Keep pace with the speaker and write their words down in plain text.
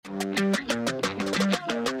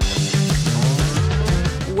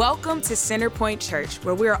Welcome to Centerpoint Church,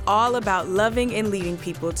 where we're all about loving and leading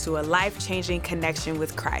people to a life-changing connection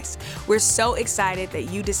with Christ. We're so excited that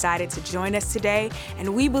you decided to join us today,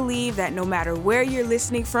 and we believe that no matter where you're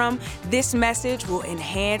listening from, this message will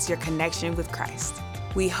enhance your connection with Christ.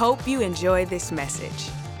 We hope you enjoy this message.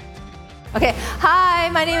 Okay, hi,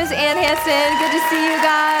 my name is Ann Hansen. Good to see you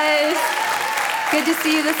guys. Good to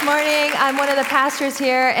see you this morning. I'm one of the pastors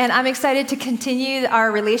here, and I'm excited to continue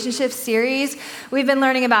our relationship series. We've been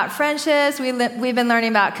learning about friendships, we've been learning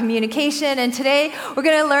about communication, and today we're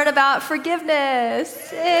going to learn about forgiveness.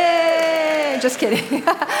 Yay! Just kidding.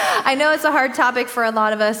 I know it's a hard topic for a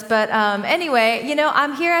lot of us, but anyway,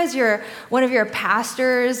 I'm here as one of your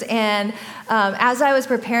pastors, and as I was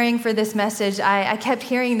preparing for this message, I kept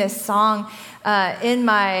hearing this song in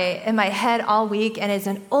my head all week, and it's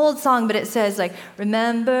an old song, but it says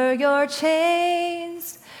remember your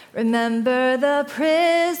chains, remember the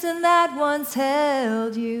prison that once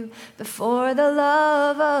held you before the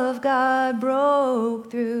love of God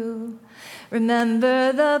broke through.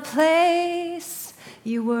 Remember the place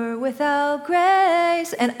you were without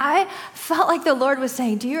grace. And I felt like the Lord was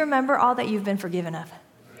saying, do you remember all that you've been forgiven of?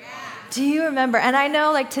 Do you remember? And I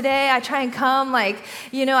know today I try and come I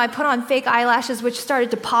put on fake eyelashes, which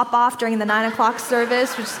started to pop off during the 9 o'clock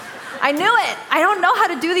service, which I knew it. I don't know how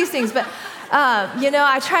to do these things, but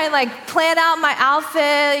I try and plan out my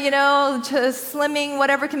outfit, to slimming,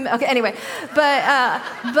 whatever can, okay, anyway. But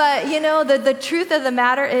the truth of the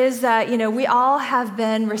matter is that, we all have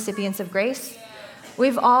been recipients of grace.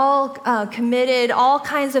 We've all committed all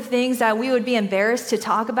kinds of things that we would be embarrassed to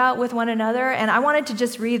talk about with one another. And I wanted to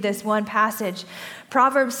just read this one passage.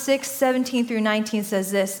 Proverbs 6:17 through 19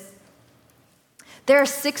 says this: there are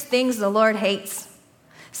 6 things the Lord hates,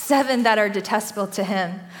 7 that are detestable to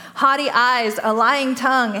him: haughty eyes, a lying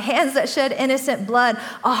tongue, hands that shed innocent blood,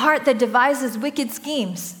 a heart that devises wicked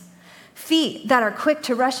schemes, feet that are quick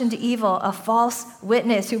to rush into evil, a false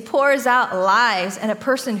witness who pours out lies, and a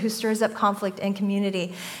person who stirs up conflict in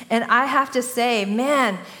community. And I have to say,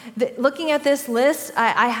 man, looking at this list,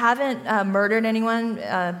 I haven't murdered anyone,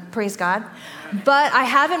 praise God, but I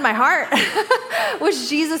have in my heart, which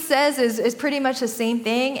Jesus says is pretty much the same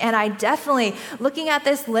thing. And I definitely, looking at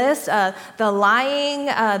this list, the lying,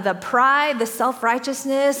 the pride, the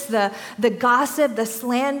self-righteousness, the gossip, the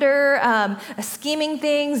slander, scheming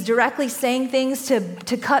things, directly saying things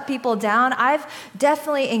to cut people down, I've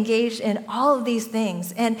definitely engaged in all of these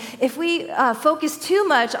things. And if we focus too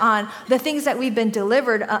much on the things that we've been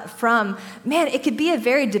delivered from, man, it could be a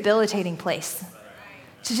very debilitating place.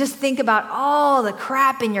 To just think about all the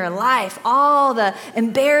crap in your life, all the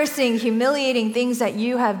embarrassing, humiliating things that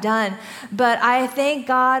you have done. But I thank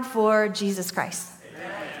God for Jesus Christ.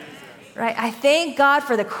 Amen. Right? I thank God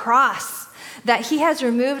for the cross, that he has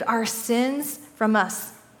removed our sins from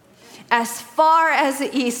us as far as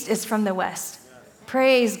the east is from the west.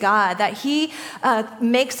 Praise God that he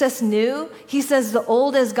makes us new. He says the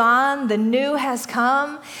old is gone, the new has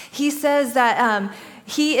come. He says that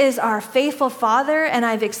he is our faithful Father, and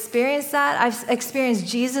I've experienced that. I've experienced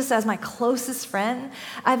Jesus as my closest friend.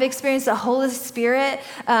 I've experienced the Holy Spirit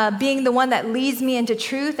being the one that leads me into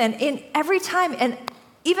truth. And in every time, and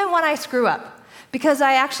even when I screw up, because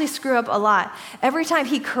I actually screw up a lot, every time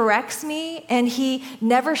he corrects me, and he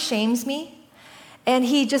never shames me, and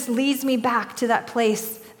he just leads me back to that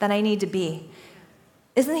place that I need to be.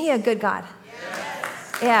 Isn't he a good God?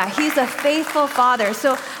 Yeah, he's a faithful Father.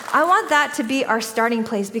 So I want that to be our starting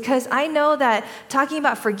place, because I know that talking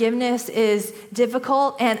about forgiveness is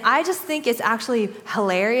difficult, and I just think it's actually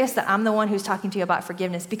hilarious that I'm the one who's talking to you about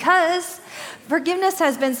forgiveness, because forgiveness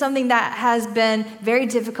has been something that has been very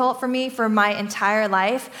difficult for me for my entire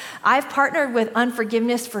life. I've partnered with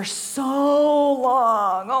unforgiveness for so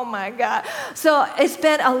long. Oh my God. So it's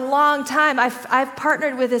been a long time. I've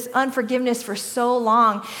partnered with this unforgiveness for so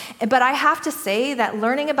long, but I have to say that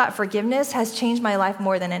learning about forgiveness has changed my life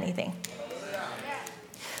more than anything.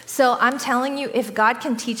 So I'm telling you, if God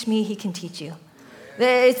can teach me, he can teach you.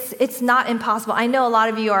 It's not impossible. I know a lot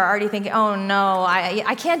of you are already thinking, oh no,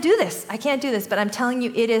 I can't do this. I can't do this. But I'm telling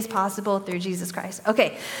you, it is possible through Jesus Christ.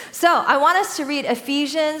 Okay, so I want us to read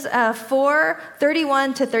Ephesians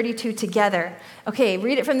 4:31 to 32 together. Okay,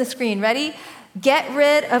 read it from the screen. Ready? Get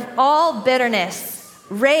rid of all bitterness,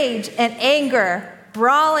 rage, and anger,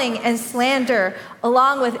 brawling and slander,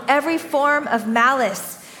 along with every form of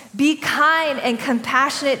malice. Be kind and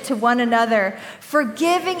compassionate to one another,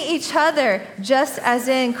 forgiving each other, just as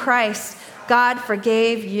in Christ God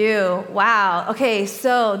forgave you. Wow. Okay,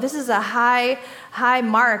 so this is a high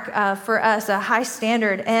mark for us, a high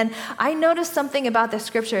standard. And I noticed something about the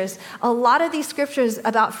scriptures. A lot of these scriptures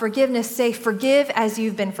about forgiveness say, forgive as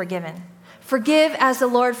you've been forgiven. Forgive as the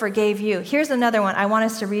Lord forgave you. Here's another one I want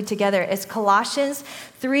us to read together. It's Colossians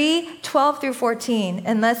 3:12 through 14.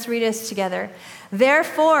 And let's read this together.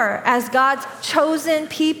 Therefore, as God's chosen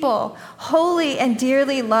people, holy and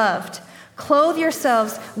dearly loved, clothe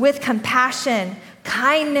yourselves with compassion,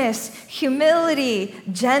 kindness, humility,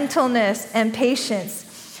 gentleness, and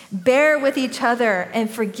patience. Bear with each other and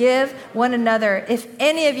forgive one another if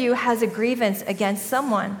any of you has a grievance against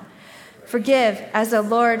someone. Forgive as the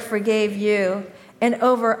Lord forgave you. And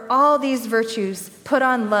over all these virtues, put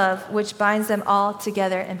on love, which binds them all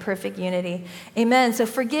together in perfect unity. Amen. So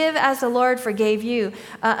forgive as the Lord forgave you.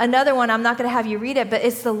 Another one, I'm not going to have you read it, but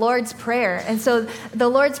it's the Lord's Prayer. And so the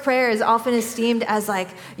Lord's Prayer is often esteemed as like,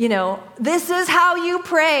 this is how you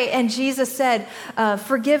pray. And Jesus said,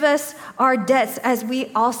 forgive us our debts as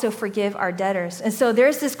we also forgive our debtors. And so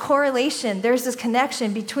there's this correlation, there's this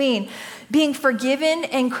connection between being forgiven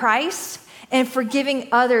in Christ and forgiving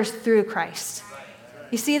others through Christ.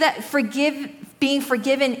 You see that? Being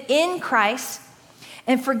forgiven in Christ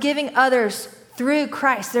and forgiving others through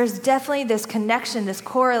Christ. There's definitely this connection, this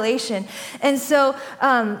correlation. And so,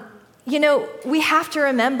 we have to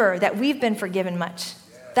remember that we've been forgiven much.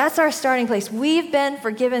 That's our starting place. We've been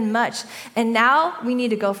forgiven much. And now we need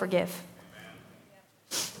to go forgive.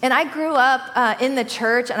 And I grew up in the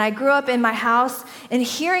church, and I grew up in my house, and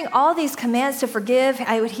hearing all these commands to forgive,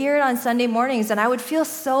 I would hear it on Sunday mornings, and I would feel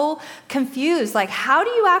so confused. Like, how do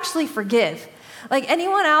you actually forgive? Like,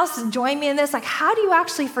 anyone else join me in this? Like, how do you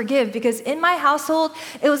actually forgive? Because in my household,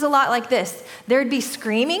 it was a lot like this. There'd be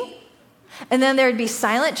screaming, and then there'd be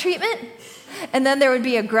silent treatment, and then there would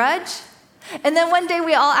be a grudge, and then one day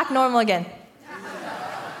we all act normal again.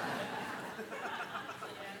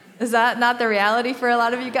 Is that not the reality for a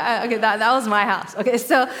lot of you guys? Okay, that was my house. Okay,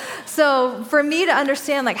 so for me to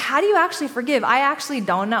understand, like, how do you actually forgive? I actually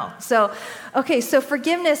don't know. So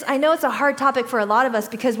forgiveness, I know it's a hard topic for a lot of us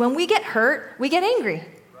because when we get hurt, we get angry.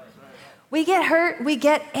 We get hurt, we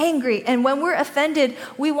get angry. And when we're offended,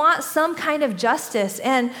 we want some kind of justice.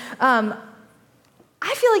 And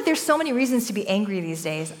I feel like there's so many reasons to be angry these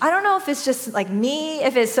days. I don't know if it's just like me,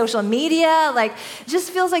 if it's social media, like it just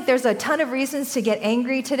feels like there's a ton of reasons to get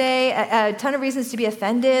angry today, a ton of reasons to be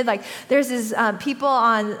offended. Like there's these people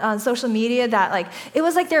on social media that like, it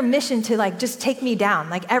was like their mission to like just take me down.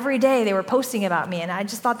 Like every day they were posting about me and I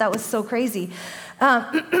just thought that was so crazy.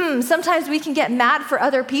 Sometimes we can get mad for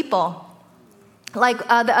other people. Like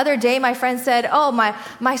the other day, my friend said, oh,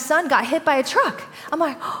 my son got hit by a truck. I'm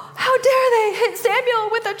like, oh, how dare they hit Samuel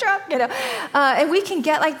with a truck, And we can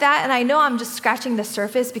get like that, and I know I'm just scratching the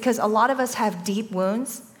surface because a lot of us have deep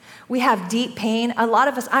wounds. We have deep pain. A lot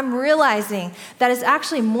of us, I'm realizing that it's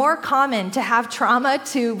actually more common to have trauma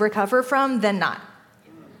to recover from than not.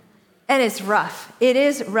 And it's rough. It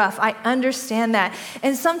is rough. I understand that.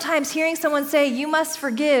 And sometimes hearing someone say, you must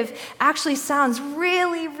forgive, actually sounds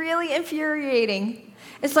really, really infuriating.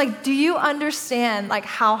 It's like, do you understand like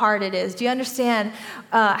how hard it is? Do you understand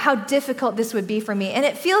how difficult this would be for me? And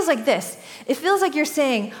it feels like this. It feels like you're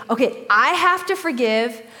saying, okay, I have to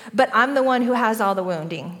forgive, but I'm the one who has all the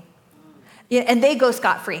wounding. And they go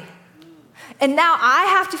scot-free. And now I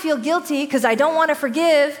have to feel guilty because I don't want to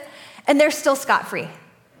forgive, and they're still scot-free.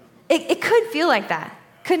 It could feel like that,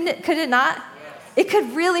 couldn't it? Could it not? It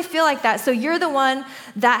could really feel like that. So you're the one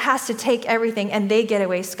that has to take everything, and they get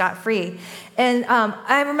away scot-free. And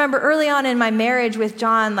I remember early on in my marriage with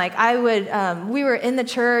John, like we were in the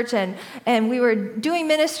church and we were doing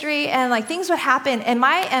ministry, and like things would happen, and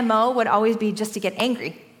my MO would always be just to get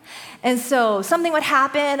angry. And so something would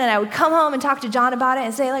happen, and I would come home and talk to John about it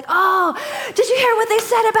and say like, oh, did you hear what they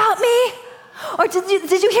said about me? Or did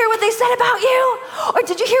you hear what they said about you? Or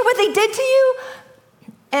did you hear what they did to you?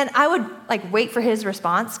 And I would like wait for his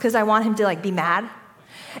response because I want him to like be mad.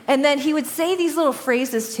 And then he would say these little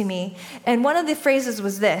phrases to me. And one of the phrases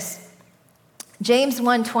was this, James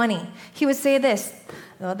 1:20. He would say this,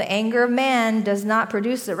 well, the anger of man does not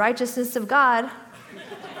produce the righteousness of God.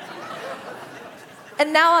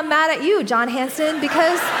 And now I'm mad at you, John Hanson,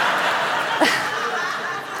 because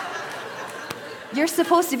you're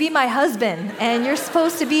supposed to be my husband, and you're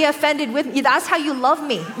supposed to be offended with me. That's how you love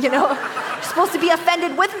me, You're supposed to be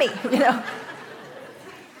offended with me,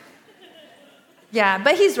 Yeah,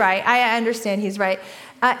 but he's right. I understand he's right.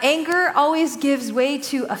 Anger always gives way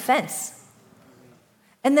to offense.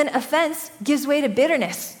 And then offense gives way to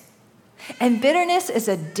bitterness. And bitterness is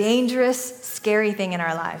a dangerous, scary thing in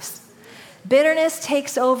our lives. Bitterness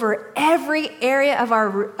takes over every area of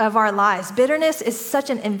our lives. Bitterness is such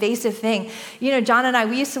an invasive thing. You know, John and I,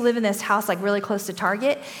 we used to live in this house like really close to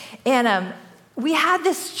Target, and we had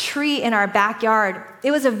this tree in our backyard.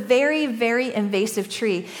 It was a very, very invasive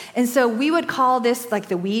tree. And so we would call this like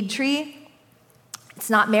the weed tree. It's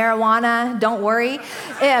not marijuana, don't worry.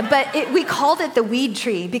 But we called it the weed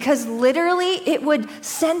tree because literally it would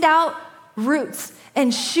send out roots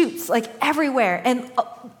and shoots like everywhere. And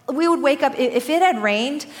we would wake up, if it had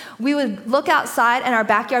rained, we would look outside in our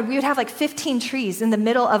backyard, we would have like 15 trees in the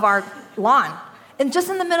middle of our lawn. And just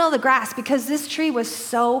in the middle of the grass, because this tree was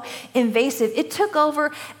so invasive. It took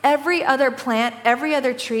over every other plant, every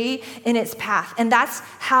other tree in its path. And that's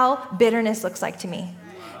how bitterness looks like to me.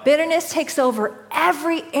 Bitterness takes over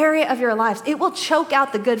every area of your lives. It will choke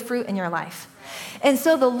out the good fruit in your life. And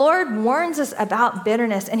so the Lord warns us about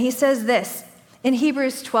bitterness. And he says this, in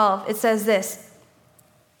Hebrews 12, it says this,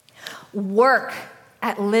 work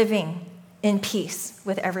at living in peace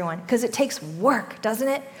with everyone. Because it takes work, doesn't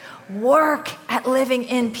it? Work at living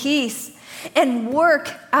in peace and work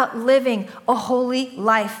at living a holy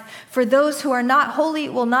life. For those who are not holy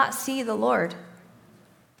will not see the Lord.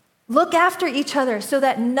 Look after each other so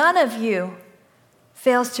that none of you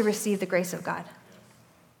fails to receive the grace of God.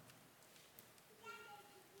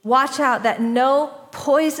 Watch out that no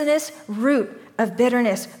poisonous root of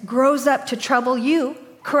bitterness grows up to trouble you,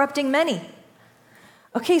 corrupting many.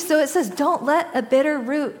 Okay, so it says, don't let a bitter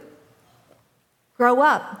root grow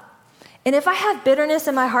up. And if I have bitterness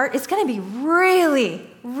in my heart, it's going to be really,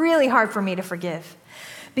 really hard for me to forgive.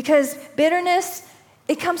 Because bitterness,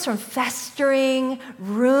 it comes from festering,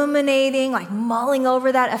 ruminating, like mulling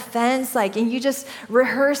over that offense, and you just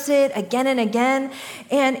rehearse it again and again.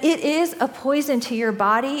 And it is a poison to your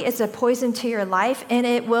body, it's a poison to your life, and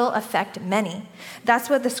it will affect many. That's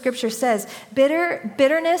what the scripture says.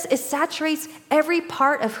 Bitterness, it saturates every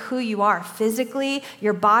part of who you are, physically,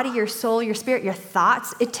 your body, your soul, your spirit, your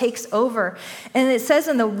thoughts. It takes over. And it says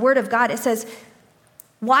in the Word of God, it says,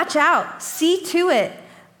 watch out, see to it.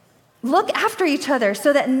 Look after each other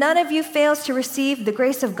so that none of you fails to receive the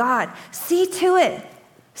grace of God. See to it.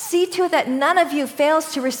 See to it that none of you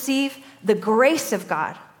fails to receive the grace of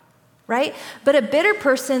God, right? But a bitter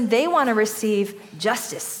person, they want to receive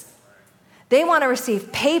justice. They want to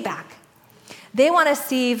receive payback. They want to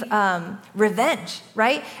receive revenge,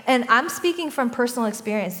 right? And I'm speaking from personal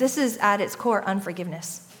experience. This is at its core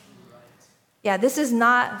unforgiveness. Yeah, this is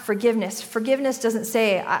not forgiveness. Forgiveness doesn't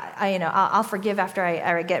say, I'll forgive after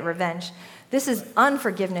I get revenge. This is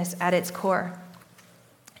unforgiveness at its core.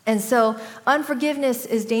 And so unforgiveness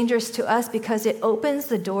is dangerous to us because it opens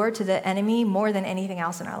the door to the enemy more than anything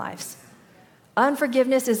else in our lives.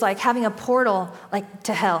 Unforgiveness is like having a portal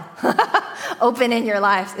to hell open in your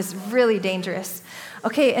life. It's really dangerous.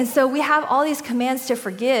 Okay, and so we have all these commands to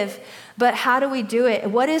forgive, but how do we do it?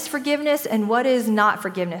 What is forgiveness and what is not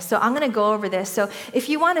forgiveness? So I'm going to go over this. So if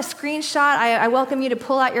you want a screenshot, I welcome you to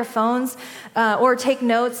pull out your phones or take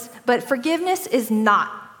notes, but forgiveness is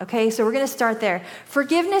not, okay? So we're going to start there.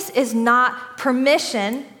 Forgiveness is not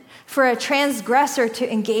permission for a transgressor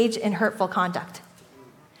to engage in hurtful conduct.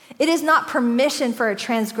 It is not permission for a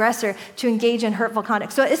transgressor to engage in hurtful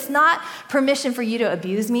conduct. So it's not permission for you to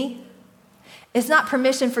abuse me. It's not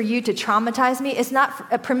permission for you to traumatize me. It's not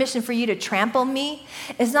a permission for you to trample me.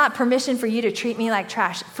 It's not permission for you to treat me like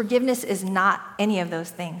trash. Forgiveness is not any of those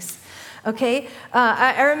things. Okay?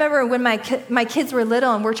 I remember when my kids were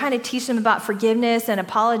little and we're trying to teach them about forgiveness and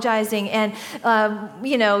apologizing. And,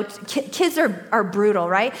 kids are brutal,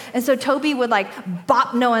 right? And so Toby would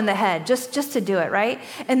bop Noah in the head just to do it, right?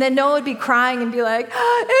 And then Noah would be crying and be like,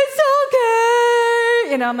 it's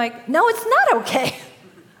okay. I'm like, no, it's not okay.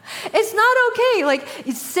 It's not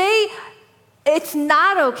okay. Say, it's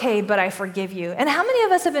not okay, but I forgive you. And how many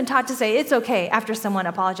of us have been taught to say it's okay after someone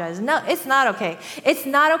apologizes? No, it's not okay. It's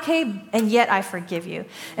not okay, and yet I forgive you.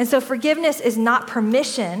 And so forgiveness is not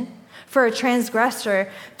permission for a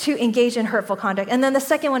transgressor to engage in hurtful conduct. And then the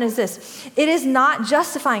second one is this. It is not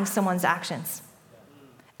justifying someone's actions.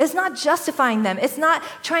 It's not justifying them. It's not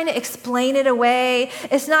trying to explain it away.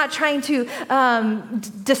 It's not trying to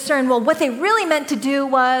discern, what they really meant to do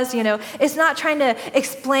was, it's not trying to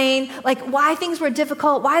explain why things were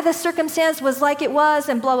difficult, why the circumstance was like it was,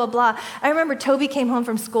 and blah, blah, blah. I remember Toby came home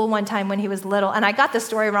from school one time when he was little, and I got the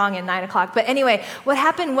story wrong at 9 o'clock. But anyway, what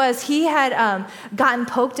happened was he had gotten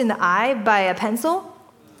poked in the eye by a pencil.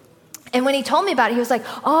 And when he told me about it, he was like,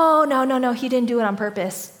 oh, no, he didn't do it on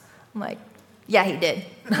purpose. I'm like, yeah, he did.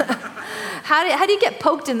 How do you get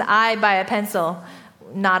poked in the eye by a pencil?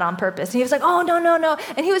 not on purpose. And he was like, oh, no, no, no.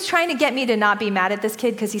 And he was trying to get me to not be mad at this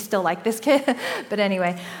kid because he still liked this kid. But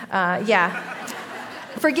anyway, yeah.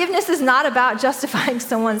 Forgiveness is not about justifying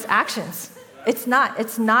someone's actions. It's not.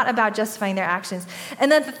 It's not about justifying their actions.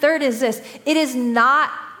 And then the third is this. It is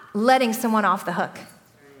not letting someone off the hook.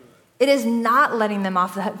 It is not letting them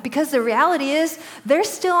off the hook, because the reality is they're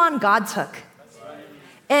still on God's hook.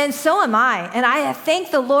 And so am I. And I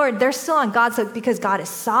thank the Lord, they're still on God's hook because God is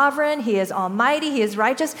sovereign, He is almighty, He is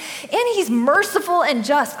righteous, and He's merciful and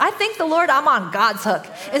just. I thank the Lord I'm on God's hook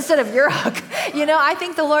instead of your hook. I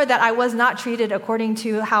thank the Lord that I was not treated according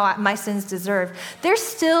to how my sins deserve. They're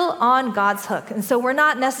still on God's hook. And so we're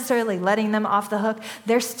not necessarily letting them off the hook.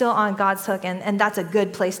 They're still on God's hook, and that's a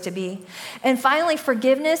good place to be. And finally,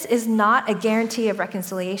 forgiveness is not a guarantee of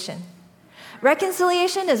reconciliation.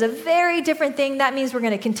 Reconciliation is a very different thing. That means we're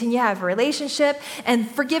going to continue to have a relationship, and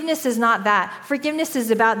forgiveness is not that. Forgiveness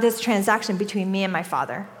is about this transaction between me and my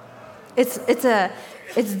Father. It's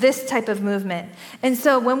this type of movement. And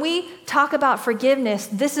so when we talk about forgiveness,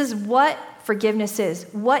 this is what forgiveness is.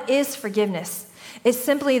 What is forgiveness? It's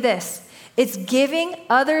simply this. It's giving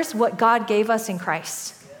others what God gave us in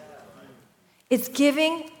Christ. It's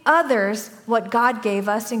giving others what God gave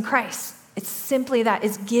us in Christ. It's simply that.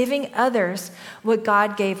 It's giving others what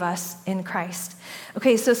God gave us in Christ.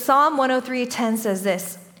 Okay, so Psalm 103:10 says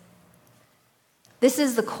this. This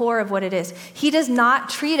is the core of what it is. He does not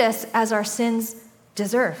treat us as our sins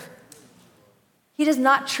deserve. He does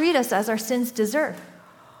not treat us as our sins deserve,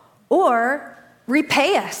 or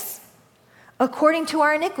repay us according to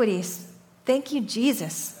our iniquities. Thank you,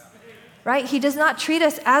 Jesus. Right? He does not treat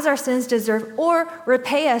us as our sins deserve or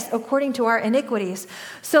repay us according to our iniquities.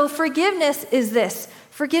 So forgiveness is this.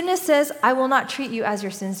 Forgiveness says, I will not treat you as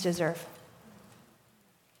your sins deserve.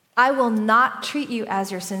 I will not treat you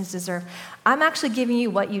as your sins deserve. I'm actually giving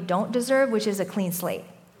you what you don't deserve, which is a clean slate.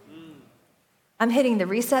 I'm hitting the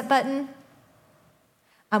reset button.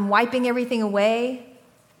 I'm wiping everything away.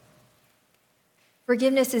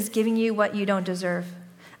 Forgiveness is giving you what you don't deserve.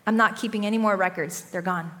 I'm not keeping any more records. They're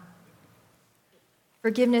gone.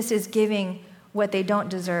 Forgiveness is giving what they don't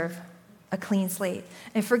deserve, a clean slate.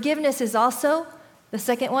 And forgiveness is also, the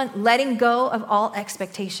second one, letting go of all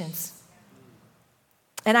expectations.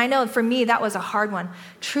 And I know for me, that was a hard one.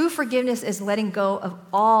 True forgiveness is letting go of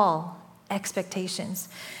all expectations.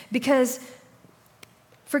 Because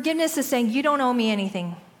forgiveness is saying, you don't owe me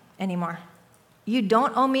anything anymore. You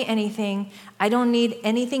don't owe me anything. I don't need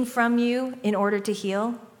anything from you in order to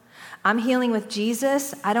heal. I'm healing with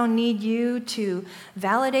Jesus. I don't need you to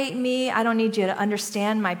validate me. I don't need you to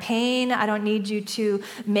understand my pain. I don't need you to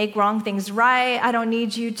make wrong things right. I don't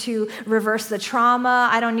need you to reverse the trauma.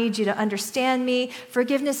 I don't need you to understand me.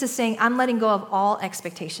 Forgiveness is saying, I'm letting go of all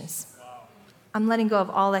expectations. I'm letting go of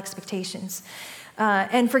all expectations.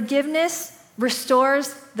 And forgiveness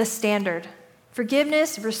restores the standard.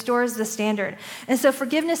 Forgiveness restores the standard. And so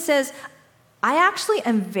forgiveness says, I actually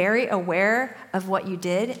am very aware of what you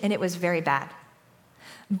did, and it was very bad.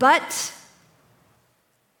 But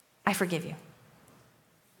I forgive you.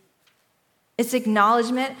 It's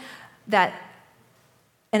acknowledgement that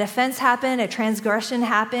an offense happened, a transgression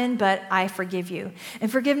happened, but I forgive you.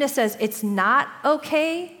 And forgiveness says, it's not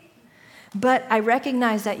okay, but I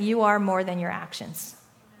recognize that you are more than your actions.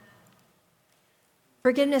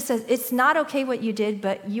 Forgiveness says, it's not okay what you did,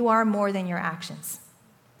 but you are more than your actions.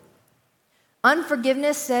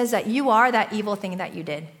 Unforgiveness says that you are that evil thing that you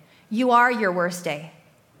did. You are your worst day.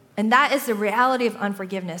 And that is the reality of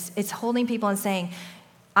unforgiveness. It's holding people and saying,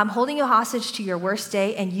 I'm holding you hostage to your worst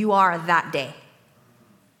day, and you are that day.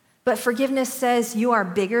 But forgiveness says you are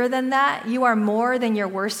bigger than that. You are more than your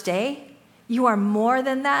worst day. You are more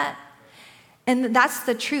than that. And that's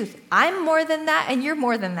the truth. I'm more than that, and you're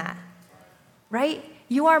more than that. Right?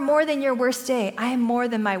 You are more than your worst day. I am more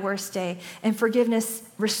than my worst day. And forgiveness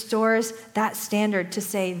restores that standard to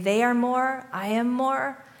say, they are more, I am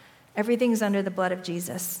more. Everything's under the blood of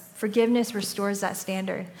Jesus. Forgiveness restores that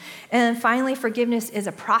standard. And then finally, forgiveness is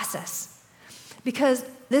a process, because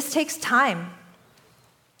this takes time.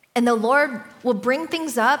 And the Lord will bring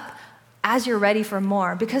things up as you're ready for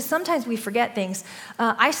more, because sometimes we forget things.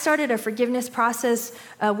 I started a forgiveness process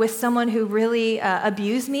with someone who really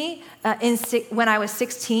abused me when I was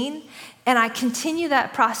 16, and I continued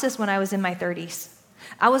that process when I was in my 30s.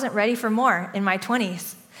 I wasn't ready for more in my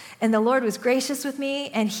 20s. And the Lord was gracious with me,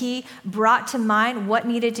 and He brought to mind what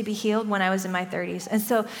needed to be healed when I was in my 30s. And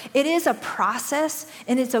so it is a process,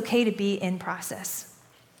 and it's okay to be in process.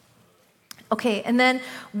 Okay, and then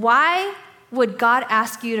why would God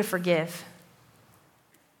ask you to forgive?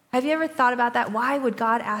 Have you ever thought about that? Why would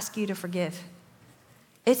God ask you to forgive?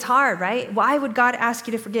 It's hard, right? Why would God ask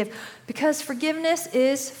you to forgive? Because forgiveness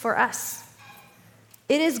is for us.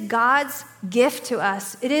 It is God's gift to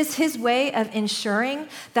us. It is his way of ensuring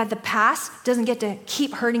that the past doesn't get to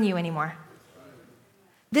keep hurting you anymore.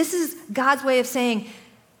 This is God's way of saying,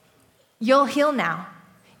 you'll heal now.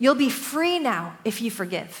 You'll be free now if you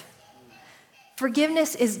forgive.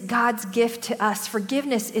 Forgiveness is God's gift to us.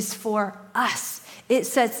 Forgiveness is for us. It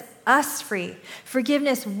sets us free.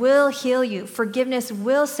 Forgiveness will heal you. Forgiveness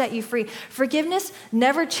will set you free. Forgiveness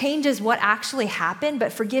never changes what actually happened,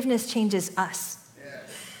 but forgiveness changes us.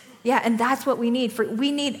 Yeah, and that's what we need.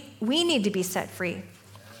 We need to be set free.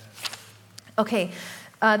 Okay,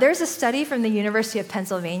 there's a study from the University of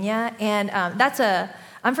Pennsylvania, and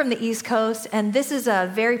I'm from the East Coast, and this is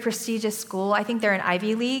a very prestigious school. I think they're an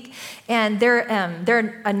Ivy League, and they're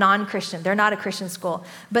a non-Christian. They're not a Christian school.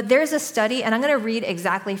 But there's a study, and I'm going to read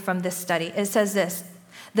exactly from this study. It says this: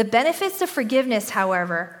 the benefits of forgiveness,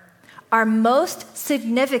 however, are most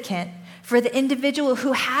significant for the individual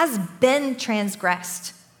who has been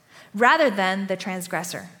transgressed, rather than the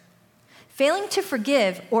transgressor. Failing to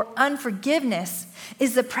forgive, or unforgiveness,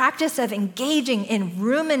 is the practice of engaging in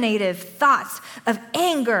ruminative thoughts of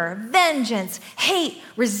anger, vengeance, hate,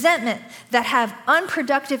 resentment that have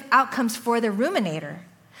unproductive outcomes for the ruminator,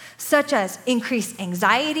 such as increased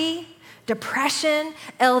anxiety, depression,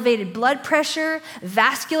 elevated blood pressure,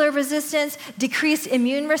 vascular resistance, decreased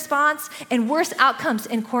immune response, and worse outcomes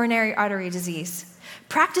in coronary artery disease.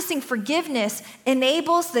 Practicing forgiveness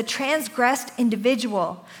enables the transgressed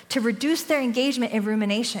individual to reduce their engagement in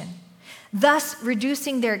rumination, thus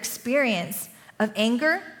reducing their experience of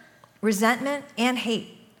anger, resentment, and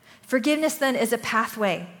hate. Forgiveness then is a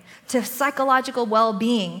pathway to psychological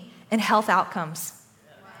well-being and health outcomes.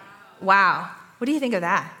 Wow. What do you think of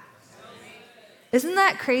that? Isn't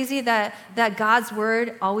that crazy that God's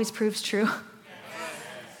word always proves true?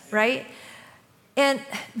 Right? And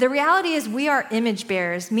the reality is we are image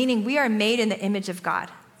bearers, meaning we are made in the image of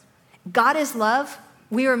God. God is love.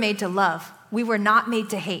 We were made to love. We were not made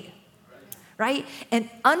to hate, right? And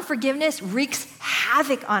unforgiveness wreaks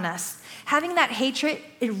havoc on us. Having that hatred,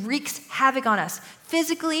 it wreaks havoc on us.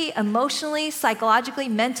 Physically, emotionally, psychologically,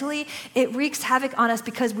 mentally, it wreaks havoc on us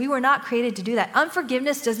because we were not created to do that.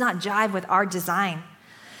 Unforgiveness does not jive with our design.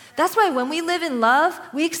 That's why when we live in love,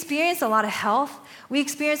 we experience a lot of health. We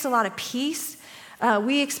experience a lot of peace.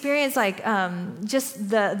 We experience just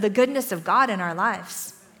the goodness of God in our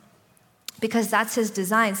lives because that's his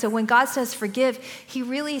design. So when God says forgive, he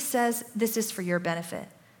really says this is for your benefit.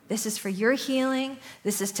 This is for your healing.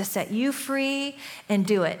 This is to set you free, and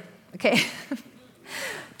do it, okay?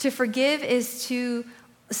 To forgive is to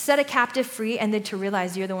set a captive free and then to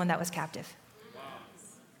realize you're the one that was captive.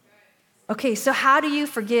 Okay, so how do you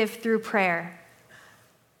forgive? Through prayer.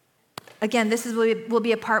 Again, will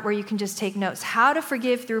be a part where you can just take notes. How to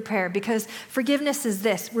forgive through prayer, because forgiveness is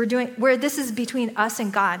this. This is between us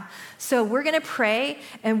and God. So we're going to pray,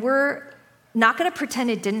 and we're not going to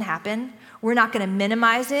pretend it didn't happen. We're not going to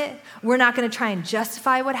minimize it. We're not going to try and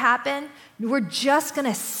justify what happened. We're just going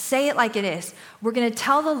to say it like it is. We're going to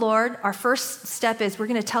tell the Lord, our first step is we're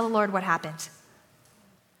going to tell the Lord what happened.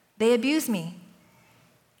 They abused me.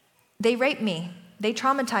 They raped me. They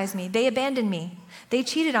traumatized me. They abandoned me. They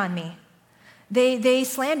cheated on me. They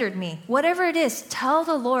slandered me. Whatever it is, tell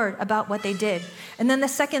the Lord about what they did. And then the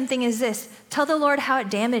second thing is this: tell the Lord how it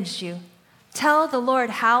damaged you. Tell the Lord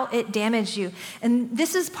how it damaged you. And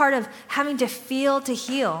this is part of having to feel to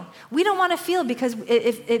heal. We don't want to feel because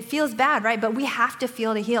it feels bad, right? But we have to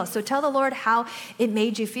feel to heal. So tell the Lord how it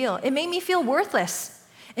made you feel. It made me feel worthless.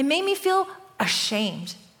 It made me feel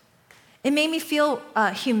ashamed. It made me feel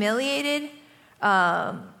humiliated,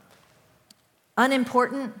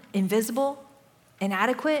 unimportant, invisible,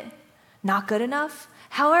 inadequate, not good enough,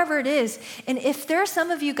 however it is. And if there are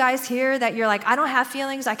some of you guys here that you're like, I don't have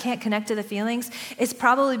feelings, I can't connect to the feelings, it's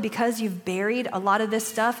probably because you've buried a lot of this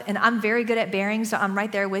stuff, and I'm very good at burying, so I'm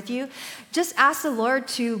right there with you. Just ask the Lord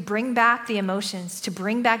to bring back the emotions, to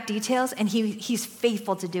bring back details, and he's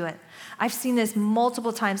faithful to do it. I've seen this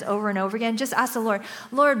multiple times over and over again. Just ask the Lord,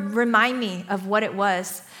 Lord, remind me of what it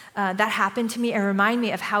was that happened to me, and remind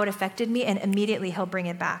me of how it affected me, and immediately he'll bring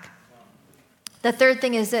it back. The third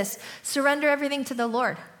thing is this: surrender everything to the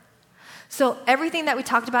Lord. So everything that we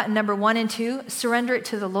talked about in number 1 and 2, surrender it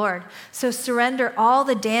to the Lord. So surrender all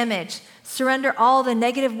the damage, surrender all the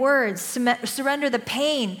negative words, surrender the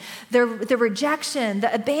pain, the rejection,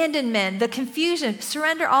 the abandonment, the confusion,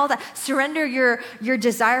 surrender all that. Surrender your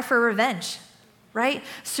desire for revenge, right?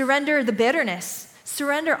 Surrender the bitterness.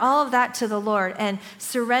 Surrender all of that to the Lord, and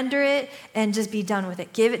surrender it and just be done with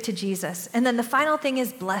it. Give it to Jesus. And then the final thing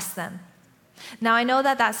is bless them. Now, I know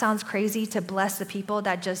that that sounds crazy to bless the people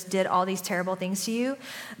that just did all these terrible things to you,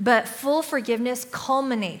 but full forgiveness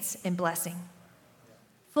culminates in blessing.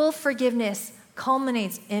 Full forgiveness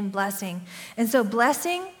culminates in blessing. And so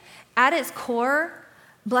blessing, at its core,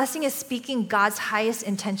 blessing is speaking God's highest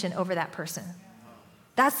intention over that person.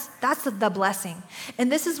 That's the blessing.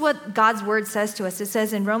 And this is what God's word says to us. It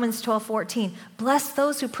says in Romans 12:14, bless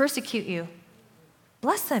those who persecute you.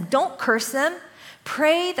 Bless them. Don't curse them.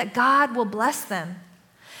 Pray that God will bless them.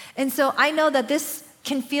 And so I know that this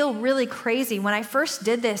can feel really crazy. When I first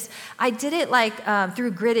did this, I did it like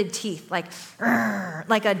through gritted teeth, like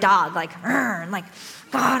a dog, like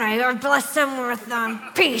God, I bless them with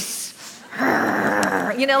peace.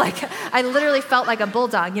 Like I literally felt like a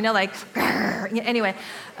bulldog, anyway,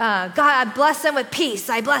 God, I bless them with peace.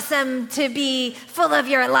 I bless them to be full of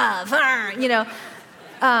your love,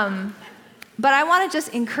 But I want to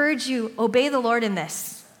just encourage you, obey the Lord in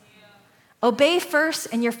this. Obey first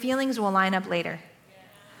and your feelings will line up later.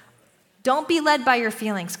 Don't be led by your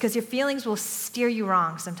feelings because your feelings will steer you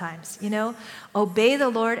wrong sometimes, Obey the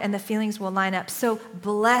Lord and the feelings will line up. So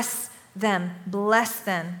bless them.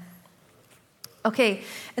 Okay,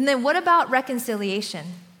 and then what about reconciliation?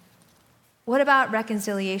 What about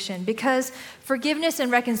reconciliation? Because forgiveness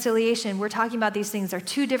and reconciliation, we're talking about these things, are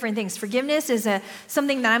two different things. Forgiveness is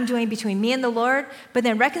something that I'm doing between me and the Lord, but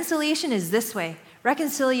then reconciliation is this way.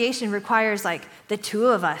 Reconciliation requires like the two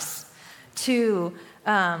of us to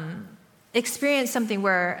experience something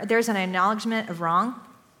where there's an acknowledgement of wrong,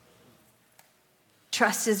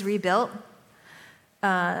 trust is rebuilt,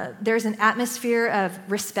 there's an atmosphere of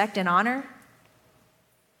respect and honor,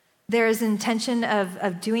 there is intention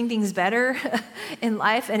of doing things better in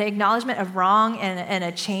life, an acknowledgement of wrong and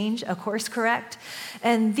a change, a course correct.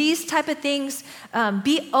 And these type of things,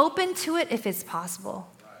 be open to it if it's possible.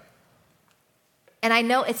 And I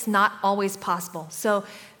know it's not always possible. So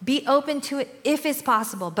be open to it if it's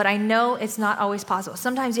possible, but I know it's not always possible.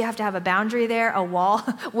 Sometimes you have to have a boundary there, a wall,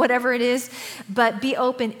 whatever it is, but be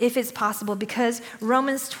open if it's possible because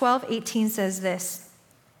Romans 12:18 says this,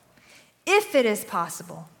 if it is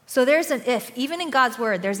possible. So there's an if. Even in God's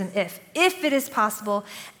word, there's an if. If it is possible,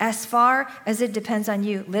 as far as it depends on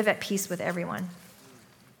you, live at peace with everyone.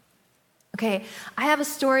 Okay, I have a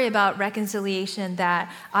story about reconciliation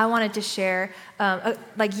that I wanted to share.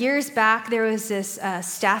 Like years back, there was this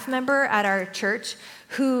staff member at our church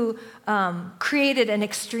who created an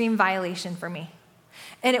extreme violation for me.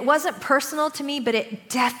 And it wasn't personal to me, but it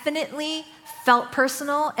definitely felt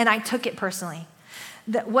personal, and I took it personally.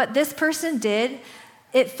 What this person did,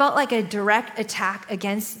 it felt like a direct attack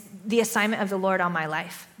against the assignment of the Lord on my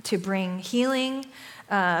life to bring healing,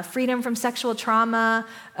 freedom from sexual trauma,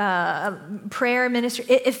 prayer ministry.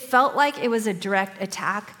 It felt like it was a direct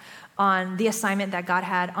attack on the assignment that God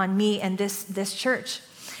had on me and this church.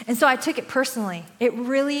 And so I took it personally. It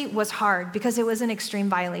really was hard because it was an extreme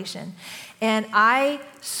violation. And I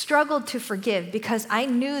struggled to forgive because I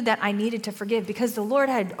knew that I needed to forgive because the Lord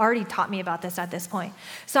had already taught me about this at this point.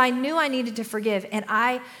 So I knew I needed to forgive, and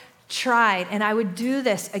I tried, and I would do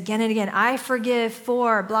this again and again. I forgive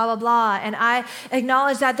for blah, blah, blah, and I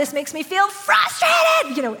acknowledge that this makes me feel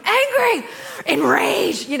frustrated, angry,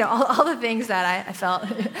 enraged, all the things that I felt.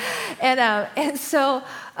 And so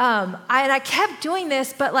I kept doing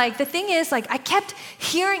this, but the thing is, I kept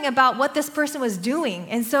hearing about what this person was doing.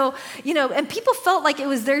 And so, and people felt like it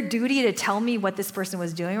was their duty to tell me what this person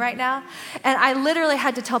was doing right now. And I literally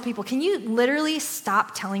had to tell people, can you literally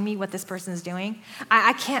stop telling me what this person is doing?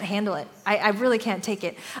 I can't handle it. I really can't take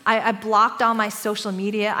it. I blocked all my social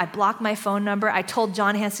media. I blocked my phone number. I told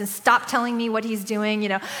John Hanson, stop telling me what he's doing,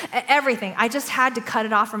 everything. I just had to cut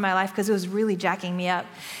it off from my life because it was really jacking me up.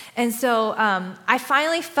 And so I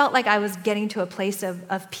finally felt like I was getting to a place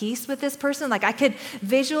of peace with this person. I could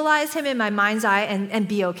visualize him in my mind's eye and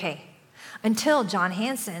be okay. Until John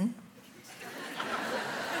Hanson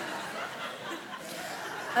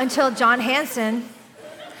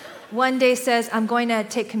one day says, I'm going to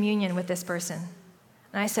take communion with this person.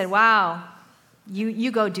 And I said, wow,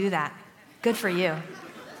 you go do that. Good for you.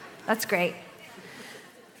 That's great.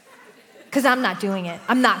 Because I'm not doing it.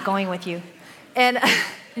 I'm not going with you. And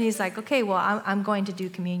he's like, okay, well, I'm going to do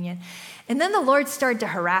communion. And then the Lord started to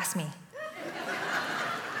harass me.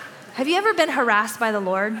 Have you ever been harassed by the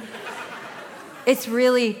Lord? It's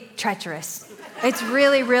really treacherous. It's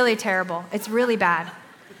really, really terrible. It's really bad.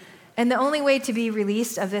 And the only way to be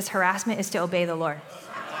released of this harassment is to obey the Lord.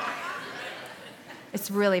 It's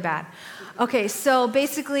really bad. Okay, so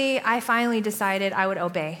basically, I finally decided I would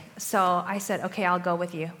obey. So I said, okay, I'll go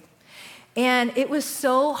with you. And it was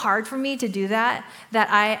so hard for me to do that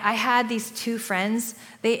I had these two friends,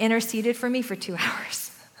 they interceded for me for 2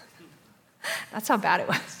 hours. That's how bad it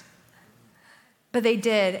was. But they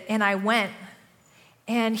did, and I went.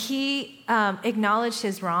 And he acknowledged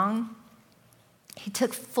his wrong. He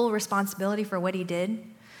took full responsibility for what he did.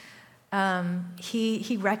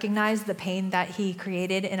 He recognized the pain that he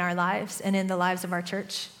created in our lives and in the lives of our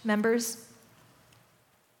church members.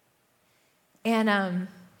 And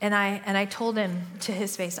I told him to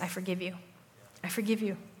his face, I forgive you. I forgive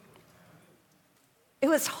you. It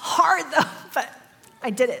was hard though, but I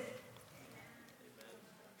did it.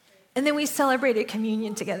 And then we celebrated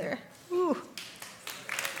communion together. Ooh.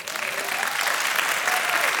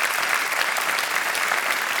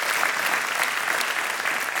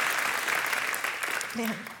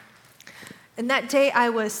 Man. And that day I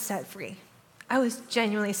was set free. I was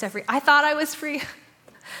genuinely set free. I thought I was free,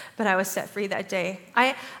 but I was set free that day.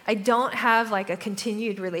 I don't have like a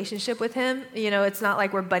continued relationship with him. You know, it's not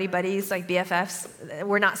like we're buddies, like BFFs.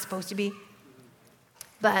 We're not supposed to be.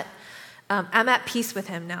 But I'm at peace with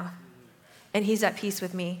him now, and he's at peace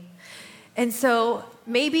with me. And so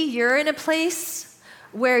maybe you're in a place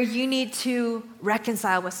where you need to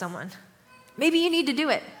reconcile with someone. Maybe you need to do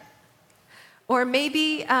it. Or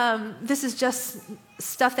maybe this is just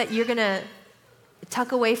stuff that you're going to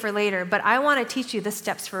tuck away for later, but I want to teach you the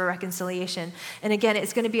steps for reconciliation. And again,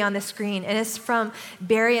 it's going to be on the screen, and it's from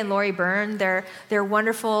Barry and Lori Byrne. They're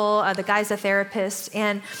wonderful. The guy's a therapist.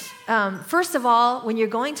 And first of all, when you're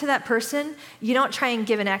going to that person, you don't try and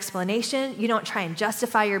give an explanation. You don't try and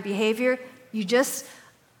justify your behavior. You just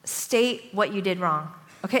state what you did wrong.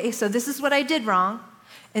 Okay, so this is what I did wrong.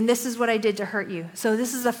 And this is what I did to hurt you. So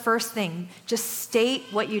this is the first thing. Just state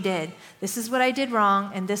what you did. This is what I did wrong,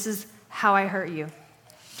 and this is how I hurt you.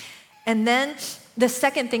 And then the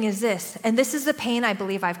second thing is this, and this is the pain I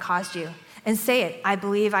believe I've caused you. And say it. I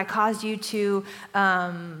believe I caused you to,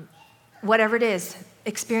 whatever it is,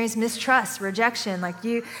 experience mistrust, rejection, like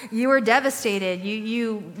you were devastated,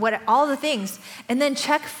 all the things. And then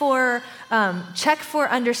check for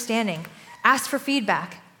understanding. Ask for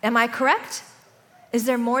feedback. Am I correct? Is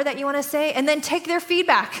there more that you want to say? And then take their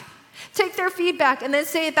feedback. Take their feedback and then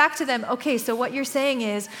say it back to them. Okay, so what you're saying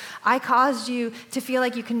is, I caused you to feel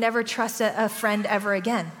like you can never trust a friend ever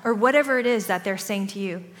again, or whatever it is that they're saying to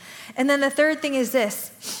you. And then the third thing is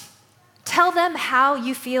this. Tell them how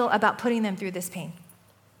you feel about putting them through this pain.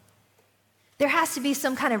 There has to be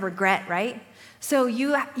some kind of regret, right? So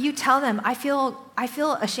you tell them, I feel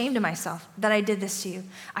ashamed of myself that I did this to you.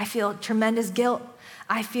 I feel tremendous guilt.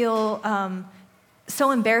 I feel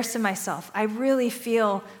so embarrassed of myself. I really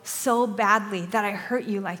feel so badly that I hurt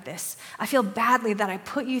you like this. I feel badly that I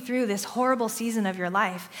put you through this horrible season of your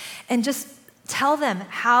life. And just tell them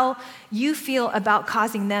how you feel about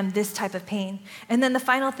causing them this type of pain. And then the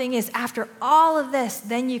final thing is, after all of this,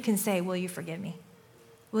 then you can say, will you forgive me?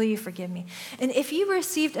 Will you forgive me? And if you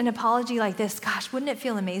received an apology like this, gosh, wouldn't it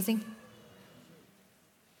feel amazing?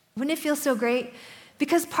 Wouldn't it feel so great?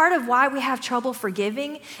 Because part of why we have trouble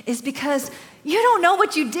forgiving is because you don't know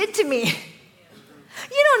what you did to me.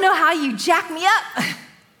 You don't know how you jacked me up.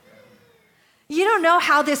 You don't know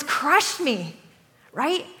how this crushed me,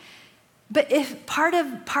 right? But if part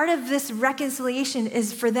of this reconciliation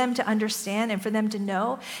is for them to understand and for them to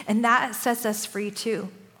know, and that sets us free too.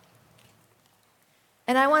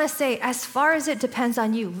 And I want to say, as far as it depends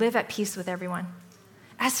on you, live at peace with everyone.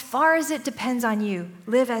 As far as it depends on you,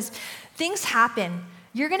 live as things happen.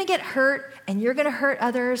 You're going to get hurt, and you're going to hurt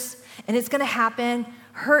others, and it's going to happen.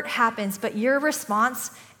 Hurt happens, but your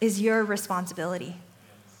response is your responsibility.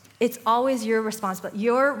 It's always your responsibility.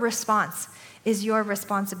 Your response is your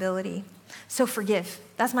responsibility. So forgive.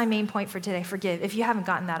 That's my main point for today. Forgive, if you haven't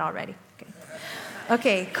gotten that already.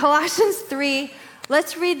 Okay, Colossians 3.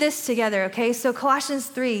 Let's read this together, okay? So Colossians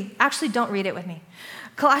 3. Actually, don't read it with me.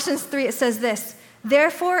 Colossians 3, it says this.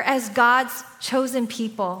 Therefore, as God's chosen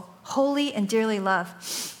people, holy and dearly loved.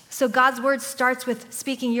 So God's word starts with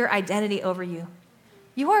speaking your identity over you.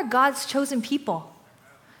 You are God's chosen people.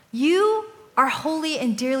 You are holy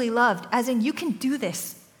and dearly loved, as in you can do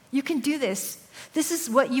this. You can do this. This is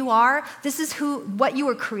what you are. This is what you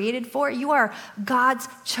were created for. You are God's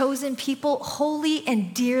chosen people, holy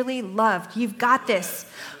and dearly loved. You've got this.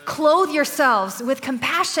 Clothe yourselves with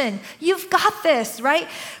compassion. You've got this, right?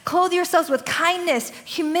 Clothe yourselves with kindness,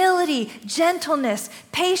 humility, gentleness,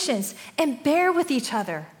 patience, and bear with each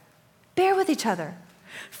other. Bear with each other.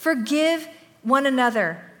 Forgive one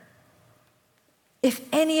another. If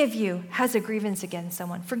any of you has a grievance against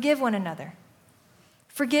someone, forgive one another.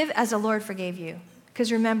 Forgive as the Lord forgave you.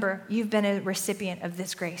 Because remember, you've been a recipient of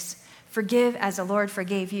this grace. Forgive as the Lord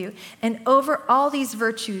forgave you. And over all these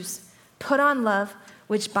virtues, put on love,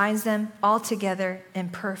 which binds them all together in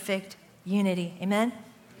perfect unity. Amen?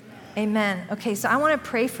 Amen. Okay, so I want to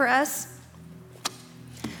pray for us.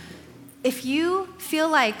 If you feel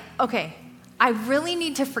like, okay, I really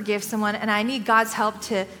need to forgive someone and I need God's help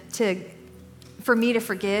for me to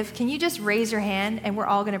forgive, can you just raise your hand and we're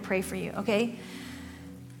all going to pray for you, okay?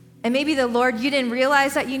 And maybe the Lord, you didn't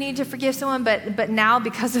realize that you need to forgive someone, but now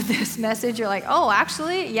because of this message, you're like, oh,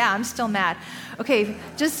 actually, yeah, I'm still mad. Okay,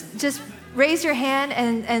 just raise your hand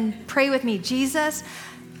and pray with me. Jesus,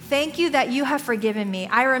 thank you that you have forgiven me.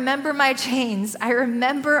 I remember my chains. I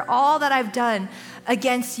remember all that I've done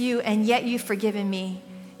against you, and yet you've forgiven me.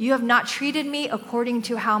 You have not treated me according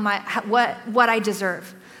to what I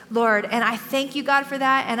deserve, Lord. And I thank you, God, for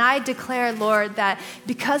that. And I declare, Lord, that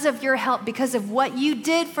because of your help, because of what you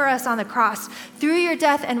did for us on the cross, through your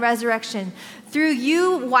death and resurrection, through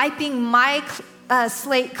you wiping my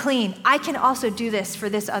slate clean, I can also do this for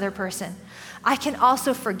this other person. I can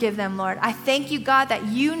also forgive them, Lord. I thank you, God, that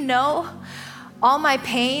you know all my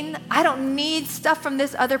pain. I don't need stuff from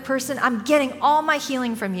this other person. I'm getting all my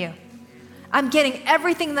healing from you. I'm getting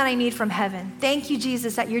everything that I need from heaven. Thank you,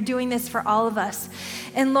 Jesus, that you're doing this for all of us.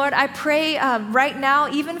 And Lord, I pray right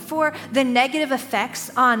now, even for the negative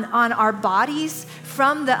effects on our bodies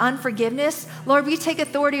from the unforgiveness, Lord, we take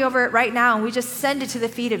authority over it right now and we just send it to the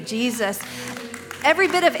feet of Jesus. Every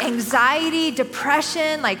bit of anxiety,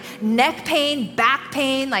 depression, like neck pain, back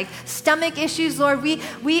pain, like stomach issues, Lord,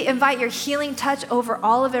 we invite your healing touch over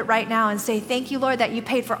all of it right now and say, thank you, Lord, that you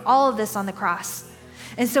paid for all of this on the cross.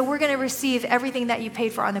 And so we're going to receive everything that you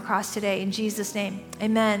paid for on the cross today in Jesus' name.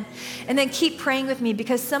 Amen. And then keep praying with me,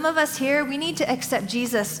 because some of us here, we need to accept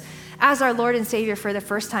Jesus as our Lord and Savior for the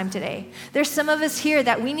first time today. There's some of us here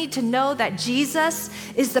that we need to know that Jesus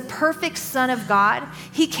is the perfect Son of God.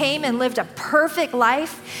 He came and lived a perfect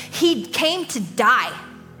life. He came to die.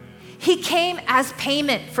 He came as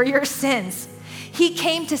payment for your sins. He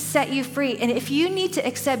came to set you free. And if you need to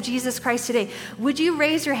accept Jesus Christ today, would you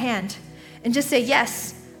raise your hand and just say,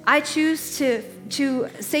 yes, I choose to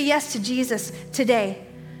say yes to Jesus today.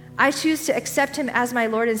 I choose to accept him as my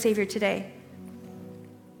Lord and Savior today.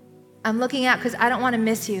 I'm looking out because I don't want to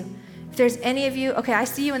miss you. If there's any of you, okay, I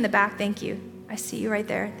see you in the back. Thank you. I see you right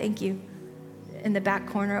there. Thank you. In the back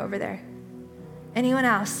corner over there. Anyone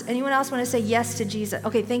else? Anyone else want to say yes to Jesus?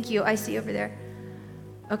 Okay, thank you. I see you over there.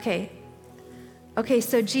 Okay. Okay,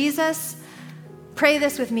 so Jesus, pray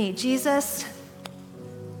this with me. Jesus,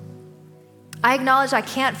 I acknowledge I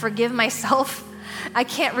can't forgive myself. I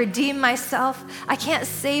can't redeem myself. I can't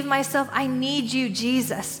save myself. I need you,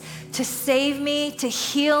 Jesus, to save me, to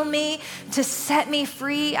heal me, to set me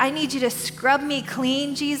free. I need you to scrub me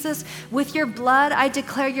clean, Jesus. With your blood, I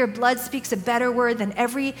declare your blood speaks a better word than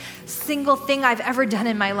every single thing I've ever done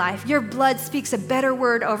in my life. Your blood speaks a better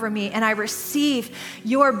word over me, and I receive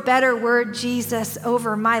your better word, Jesus,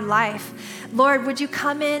 over my life. Lord, would you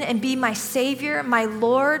come in and be my Savior, my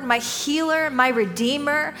Lord, my healer, my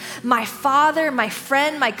Redeemer, my Father, my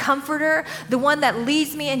friend, my comforter, the one that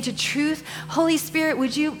leads me into truth. Holy Spirit,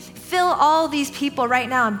 would you fill all these people right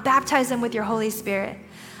now and baptize them with your Holy Spirit.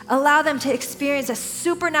 Allow them to experience a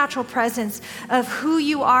supernatural presence of who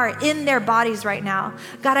you are in their bodies right now.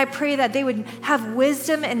 God, I pray that they would have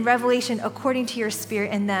wisdom and revelation according to your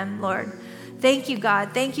Spirit in them, Lord. Thank you,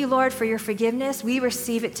 God. Thank you, Lord, for your forgiveness. We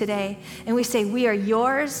receive it today. And we say, we are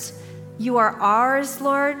yours. You are ours,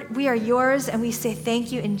 Lord. We are yours. And we say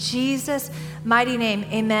thank you in Jesus' mighty name.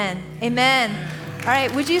 Amen. Amen. All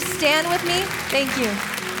right, would you stand with me? Thank you.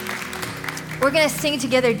 We're going to sing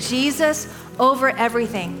together, Jesus over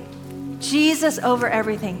everything. Jesus over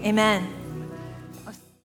everything. Amen.